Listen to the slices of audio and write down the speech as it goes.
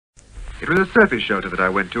It was a surface shelter that I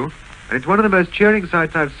went to, and it's one of the most cheering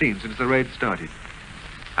sights I've seen since the raid started.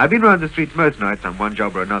 I've been round the streets most nights on one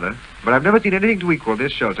job or another, but I've never seen anything to equal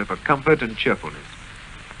this shelter for comfort and cheerfulness.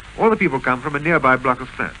 All the people come from a nearby block of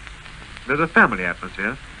flats. There's a family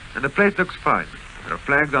atmosphere, and the place looks fine. There are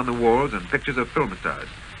flags on the walls and pictures of film stars,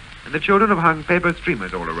 and the children have hung paper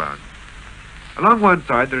streamers all around. Along one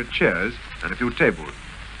side there are chairs and a few tables,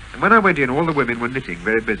 and when I went in all the women were knitting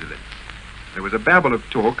very busily. There was a babble of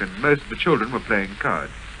talk, and most of the children were playing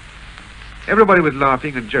cards. Everybody was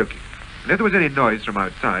laughing and joking, and if there was any noise from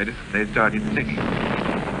outside, they started singing.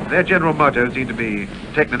 Their general motto seemed to be,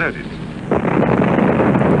 take no notice.